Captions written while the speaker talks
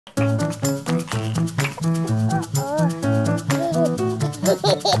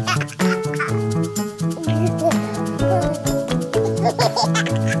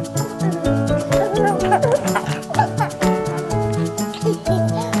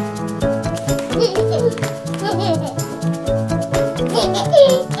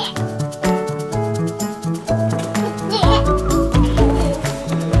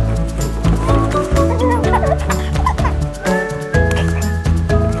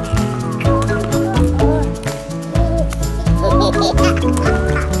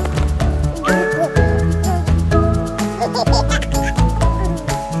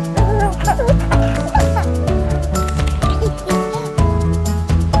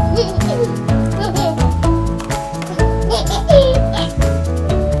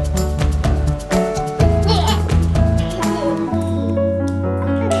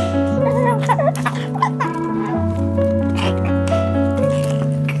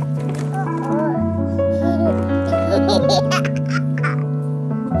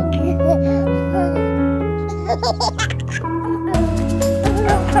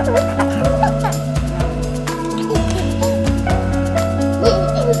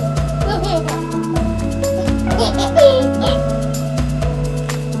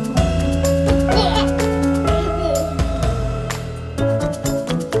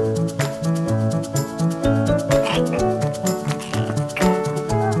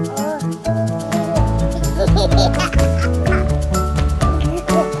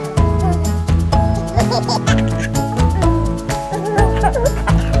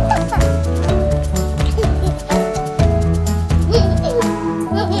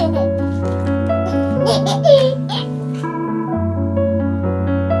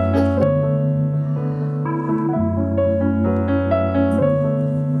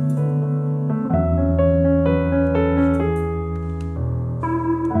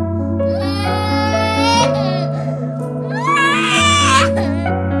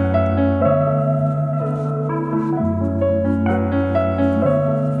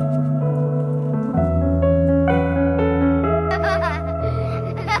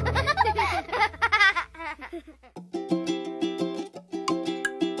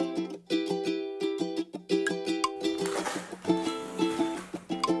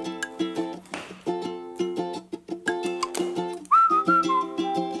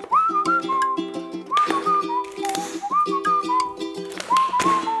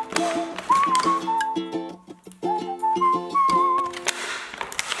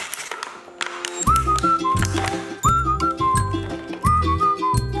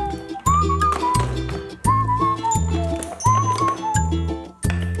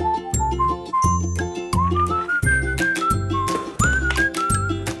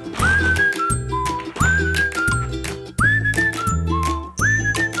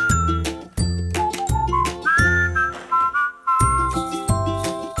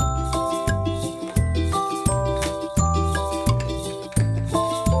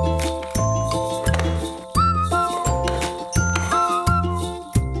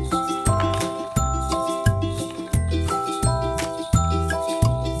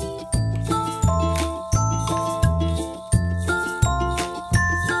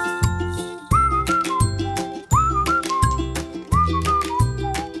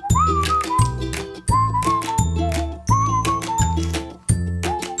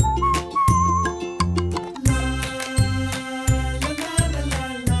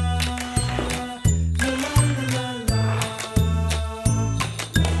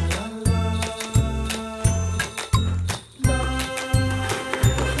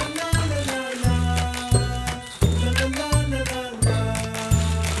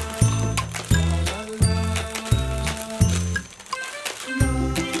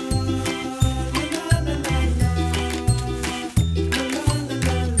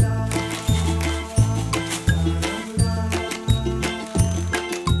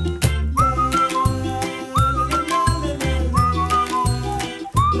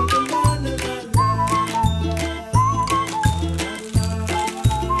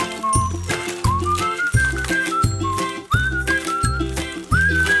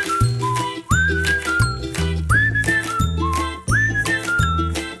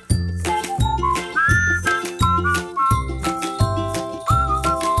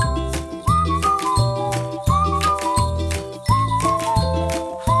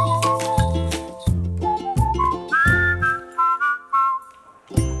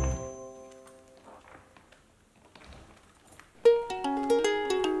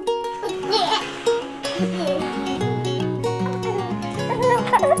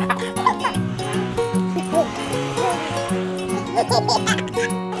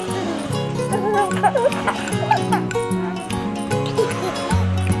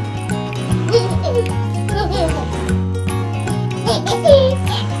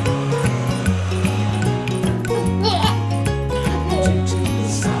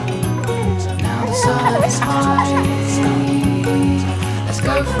Now the sun is high. Let's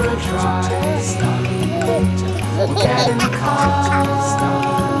go for a drive. We'll get in the car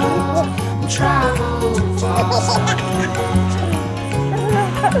and travel far.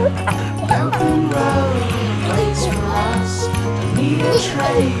 The open road waits for us. Don't need a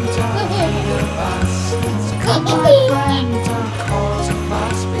train, don't need a bus. So come my friend, don't cause a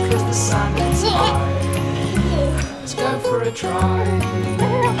fuss, because the sun is high. Let's go for a drive.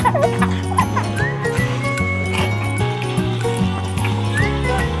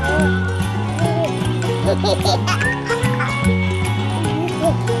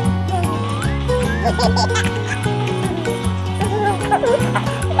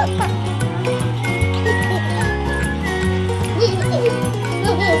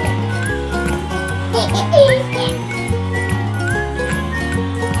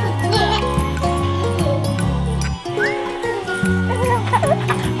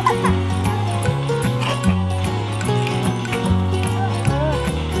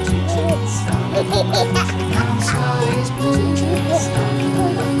 Now the sky is blue.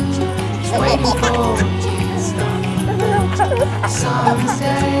 It's waiting for you. Summer's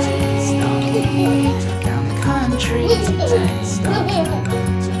day down the country lane.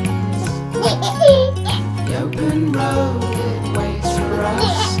 The open road, it waits for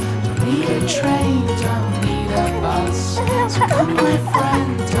us. Don't need a train, don't need a bus. So come my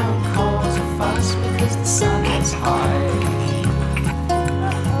friend, don't cause a fuss, because the sun is high.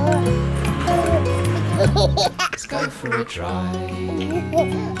 Let's go for a drive.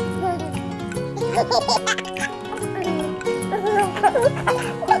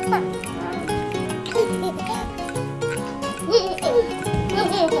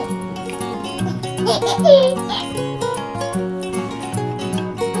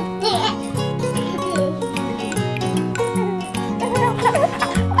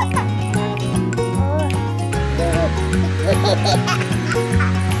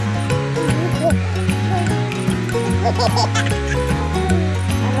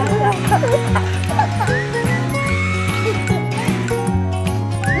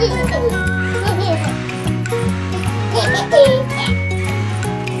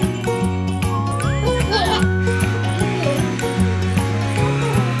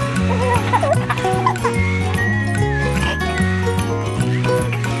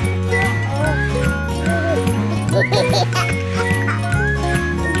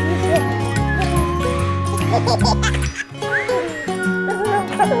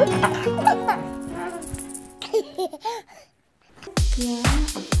 Yeah,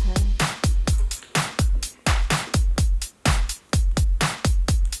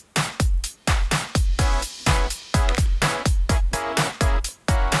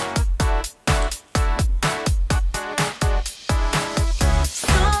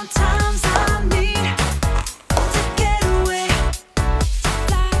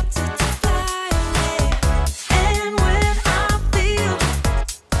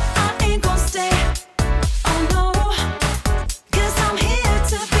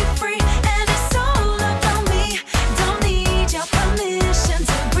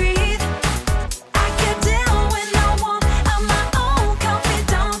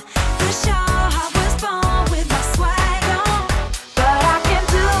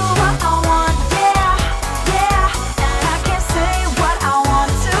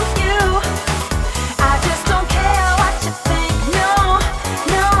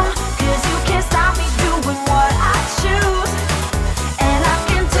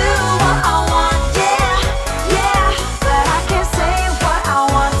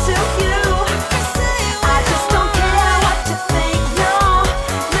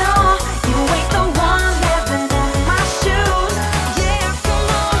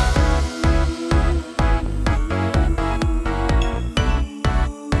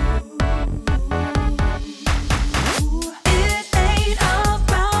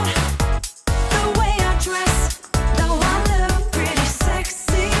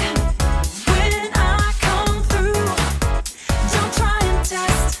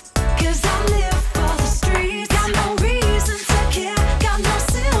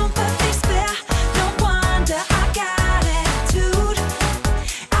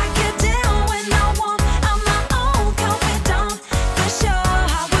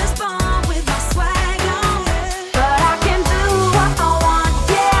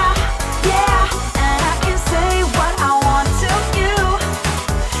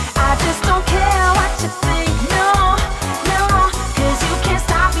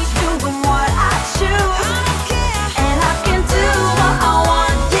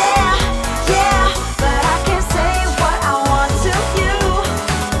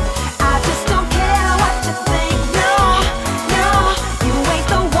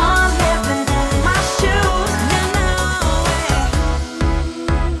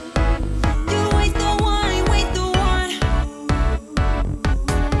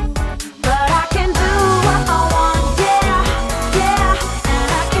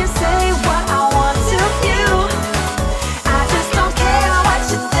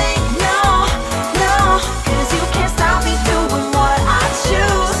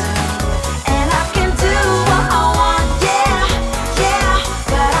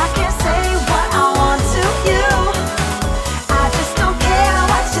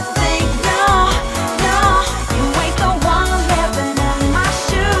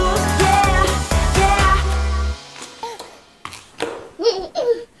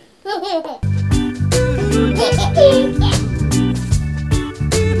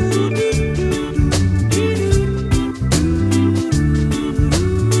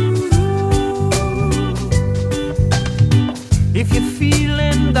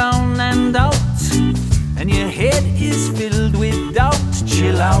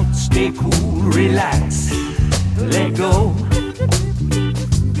 stay cool, relax, let go.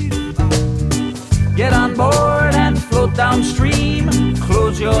 Get on board and float downstream.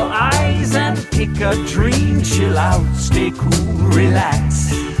 Close your eyes and pick a dream. Chill out, stay cool,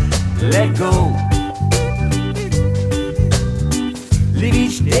 relax, let go. Live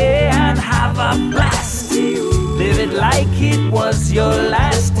each day and have a blast. Live it like it was your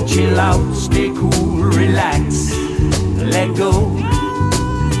last. Chill out, stay cool, relax, let go.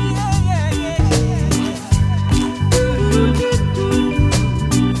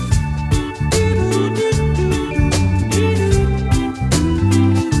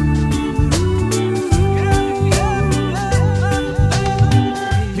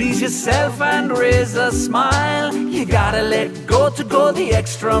 Yourself and raise a smile. You gotta let go to go the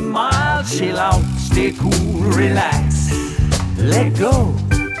extra mile. Chill out, stay cool, relax, let go.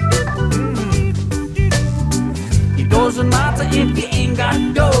 It doesn't matter if you ain't got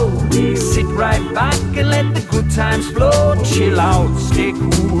dough. Sit right back and let the good times flow. Chill out, stay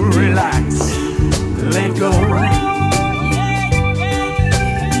cool, relax, let go.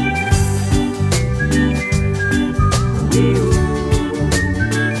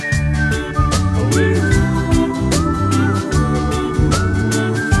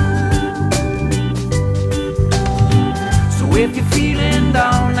 If you're feeling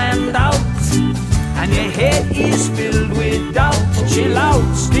down and out, and your head is filled with doubt, chill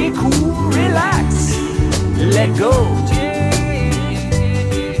out, stay cool, relax, let go.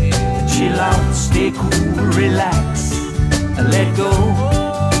 Chill out, stay cool, relax, let go.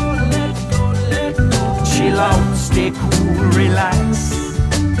 Chill out, stay cool, relax,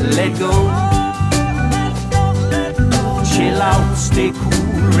 let go. Chill out, stay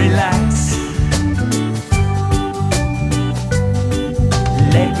cool, relax,